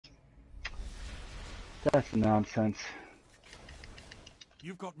That's nonsense.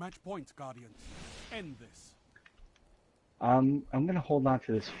 You've got match points, Guardians. End this. I'm gonna hold on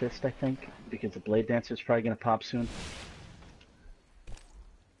to this fist, I think, because the Blade Dancer's probably gonna pop soon.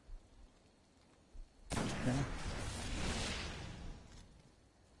 Okay.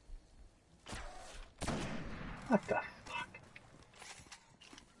 What the fuck?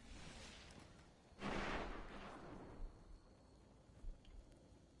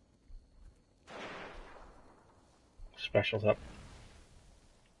 Specials up.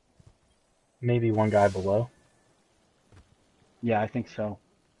 Maybe one guy below. Yeah, I think so.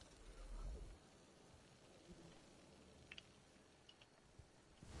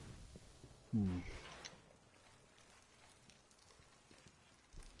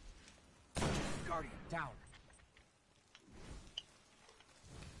 Guardian down.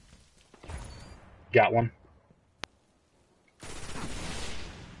 Got one.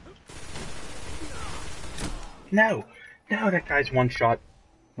 No! No, that guy's one shot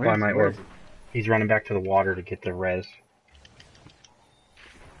by my orb. He's running back to the water to get the res.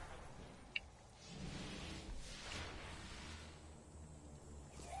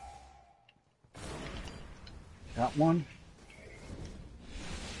 Got one.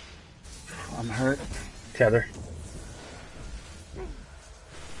 I'm hurt. Tether.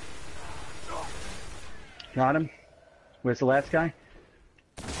 Got him. Where's the last guy?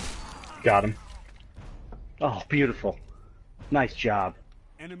 Got him. Oh, beautiful. Nice job.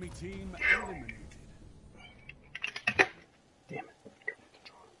 Enemy team eliminated. Damn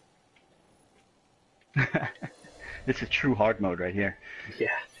it. It's a true hard mode right here. Yeah.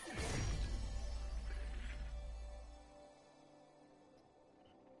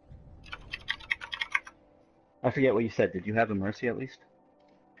 I forget what you said. Did you have a Mercy at least?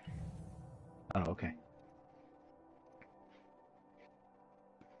 Oh, okay.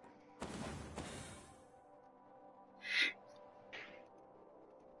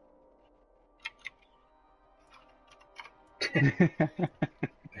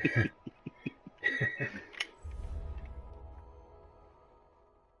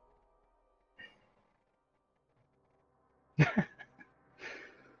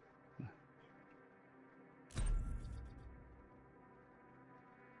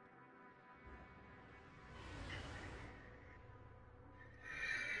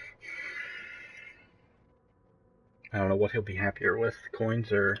 I don't know what he'll be happier with,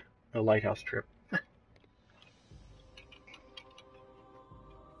 coins or a lighthouse trip.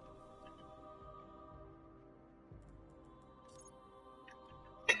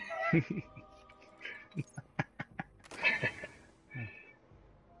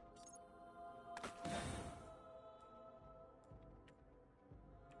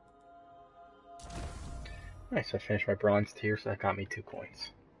 Nice, I finished my bronze tier, so that got me 2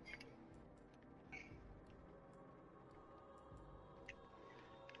 coins.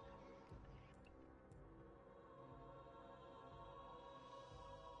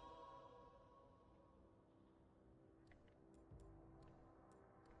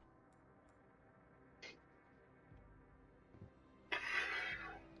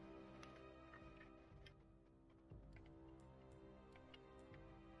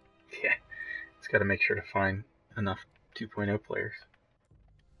 Yeah, it's got to make sure to find enough 2.0 players.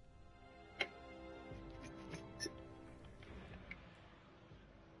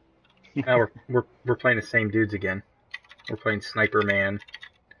 Oh, we're playing the same dudes again. We're playing Sniper Man.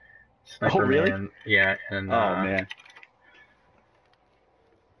 Sniper really? Man, yeah, and oh man.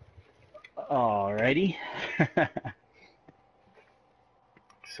 Alrighty.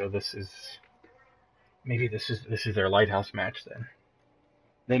 So this is their lighthouse match then.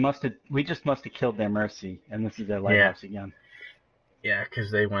 We just must have killed their Mercy, and this is their lighthouse again. Yeah,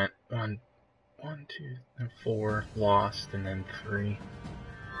 because they went 1, 2, and 4, lost, and then 3.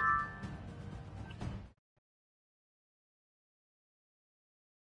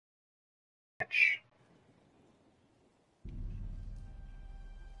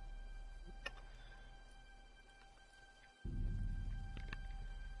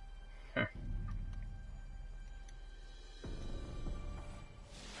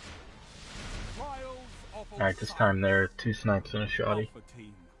 Alright, this time there are 2 snipes and a shotty.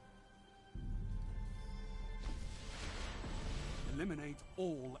 Eliminate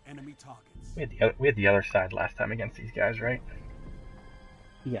all enemy targets. We had the other side last time against these guys, right?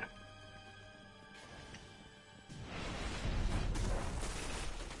 Yeah.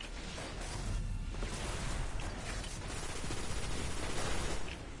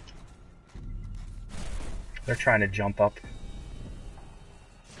 They're trying to jump up.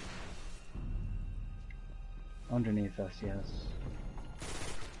 Underneath us, yes.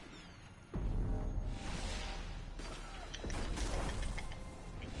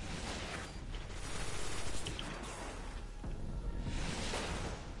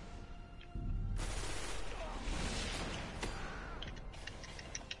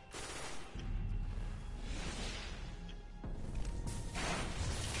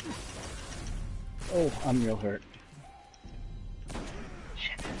 Oh, I'm real hurt.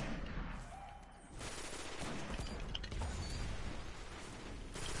 Shit.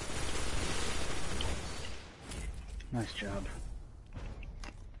 Nice job.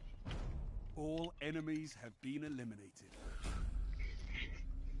 All enemies have been eliminated.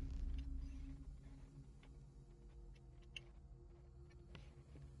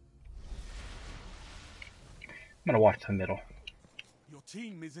 I'm gonna watch the middle. Your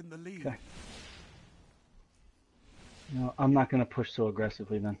team is in the lead. Okay. No, I'm not gonna push so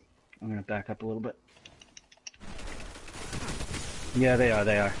aggressively then. I'm gonna back up a little bit. Yeah, they are,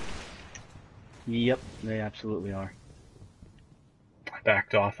 they are. Yep, they absolutely are. I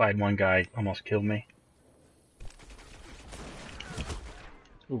backed off. I had one guy almost killed me.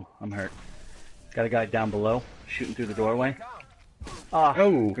 Ooh, I'm hurt. Got a guy down below, shooting through the doorway. Ah,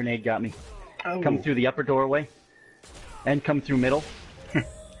 Oh. Grenade got me. Oh. Come through the upper doorway. And come through middle.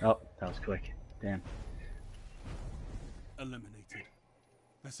 Oh, that was quick. Damn. Eliminated.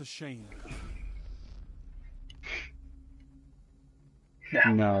 That's a shame.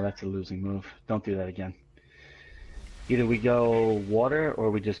 No, that's a losing move. Don't do that again. Either we go water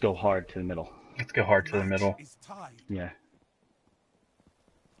or we just go hard to the middle. Let's go hard to the middle. Is tied. Yeah.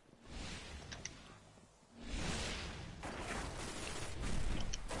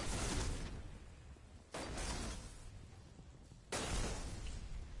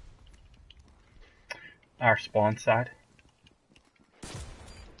 Our spawn side.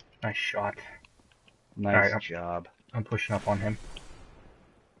 Nice shot. Nice Alright, job. I'm pushing up on him.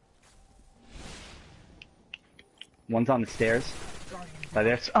 One's on the stairs. By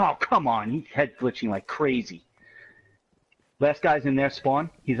there. Oh, come on. He's head glitching like crazy. Last guy's in their spawn.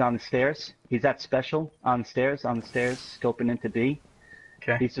 He's on the stairs. He's at special. On the stairs. Scoping into B.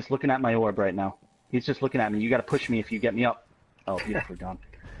 Okay. He's just looking at my orb right now. He's just looking at me. You gotta push me if you get me up. Oh, beautifully done.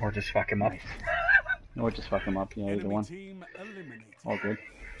 Or just fuck him up. Nice. Or just fuck him up. Yeah, either Enemy one. team eliminated. All good.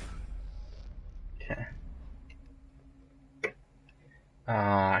 Okay.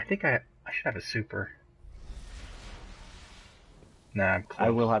 I think I should have a super. Nah, I'm close. I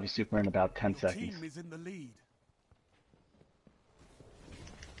will have you super in about 10 Your seconds. team is in the lead.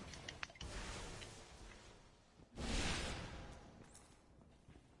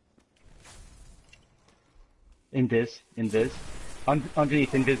 Invis.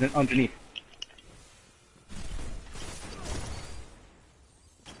 Underneath, invis, underneath.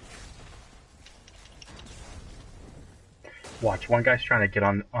 Watch, one guy's trying to get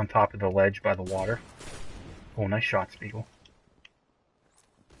on top of the ledge by the water. Oh, nice shot, Spiegel.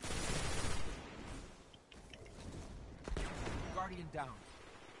 Guardian down.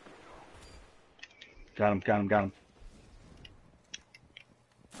 Got him.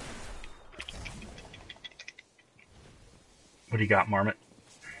 What do you got, Marmot?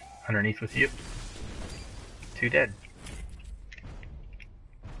 Underneath with you. 2 dead.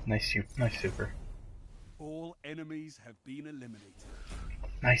 Nice super. All enemies have been eliminated.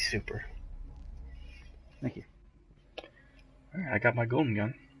 Nice super. Thank you. Alright, I got my golden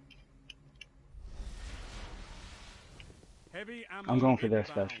gun. Heavy ammo I'm going for their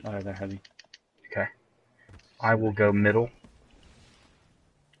inbound. special. They're heavy. Okay. I will go middle.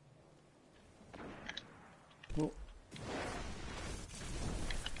 Well,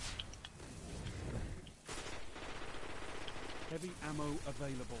 Heavy ammo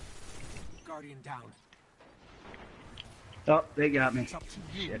available. Guardian down. oh, they got me. It's up to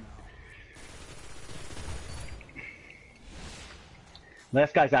you Shit. now.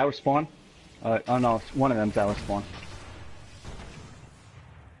 Last guy's our spawn. Oh no, one of them's our spawn.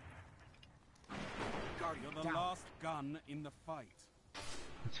 You're the last gun in the fight.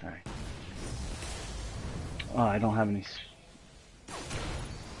 That's alright. Oh, I don't have any.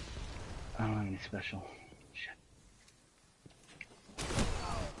 I don't have any special. Shit.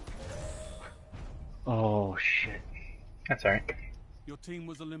 Oh shit. That's alright. Your team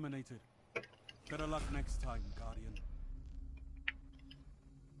was eliminated. Better luck next time, Guardian.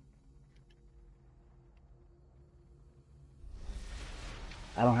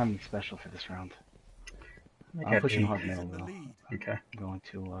 I don't have any special for this round. I I'm got pushing 8. hard He's middle in the though. lead. Okay. I'm going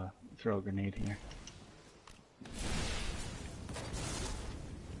to throw a grenade here.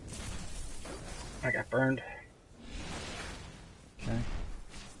 I got burned. Okay.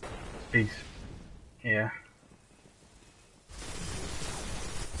 Peace. Yeah.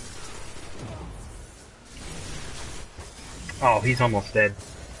 Oh, he's almost dead.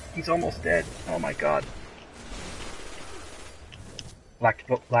 He's almost dead. Oh my god.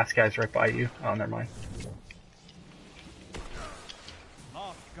 Last guy's right by you. Oh, never mind.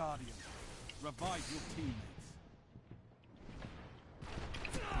 Last Guardian. Revive your teammates.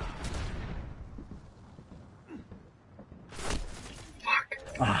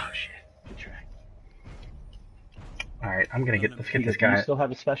 I'm gonna get. Let's get this Do you guy. still have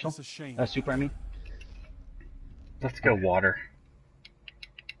a special? It's a shame. Super, I mean. Let's go water.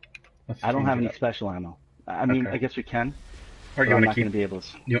 I don't change have it any up. special ammo. I mean, Okay. I guess we can. Or But you I'm want not to keep? going to be able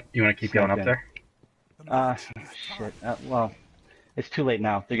to. You want to keep going sneak up in. there? The match is Shit. tied. Well, it's too late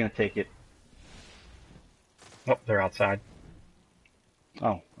now. They're going to take it. Oh, they're outside.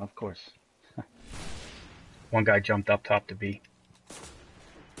 Oh, of course. One guy jumped up top to B.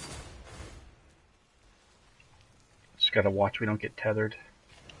 Just gotta watch we don't get tethered.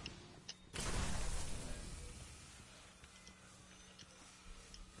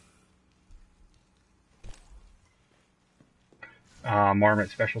 Marmot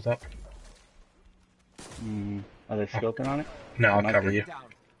specials up. Are they scoping on it? No, I'll might cover be. you. Down.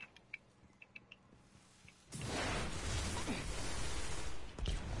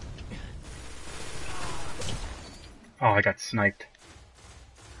 Oh, I got sniped.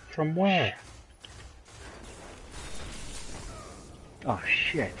 From where? Oh,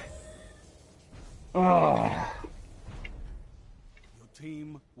 shit. Oh. Your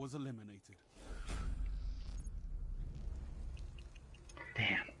team was eliminated.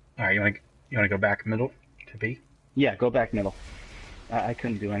 Damn. All right, you wanna go back middle to B? Yeah, go back middle. I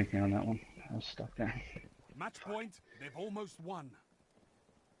couldn't do anything on that one. I was stuck there. Match point. They've almost won.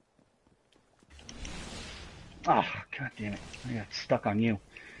 Oh, god damn it. I got stuck on you.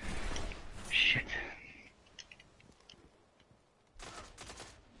 Shit.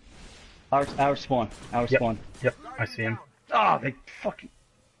 Our spawn. Our Yep. spawn. Yep, I see him. Oh, they fucking...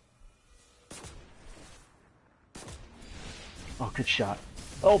 Oh, good shot.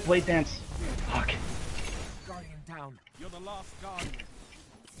 Oh, blade dance. Fuck. Guardian down. You're the last guardian.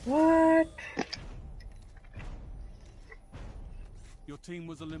 What? Your team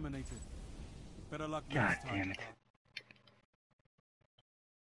was eliminated. Better luck God next time. damn it.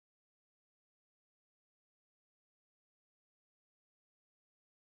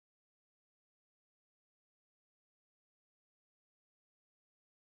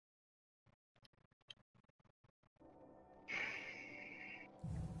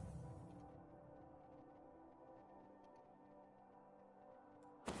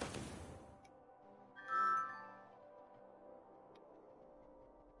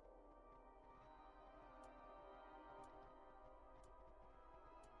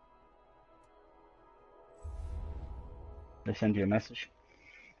 They send you a message.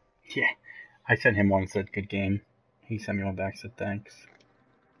 Yeah. I sent him one, said good game. He sent me one back, said thanks.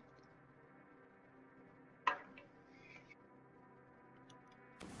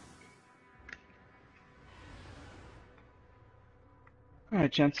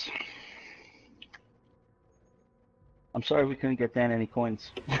 Alright, gents. I'm sorry we couldn't get Dan any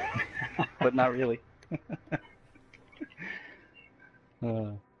coins. But not really.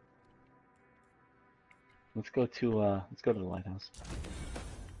 Let's go to the lighthouse.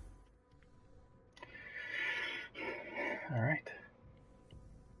 All right.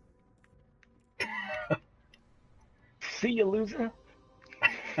 See you, loser.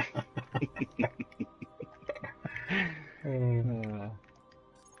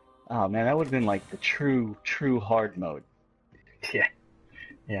 Oh man, that would have been like the true hard mode. Yeah.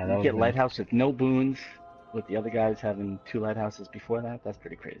 Yeah, that You was get nice. lighthouse with no boons, with the other guys having 2 lighthouses before that. That's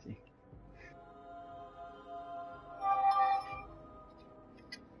pretty crazy.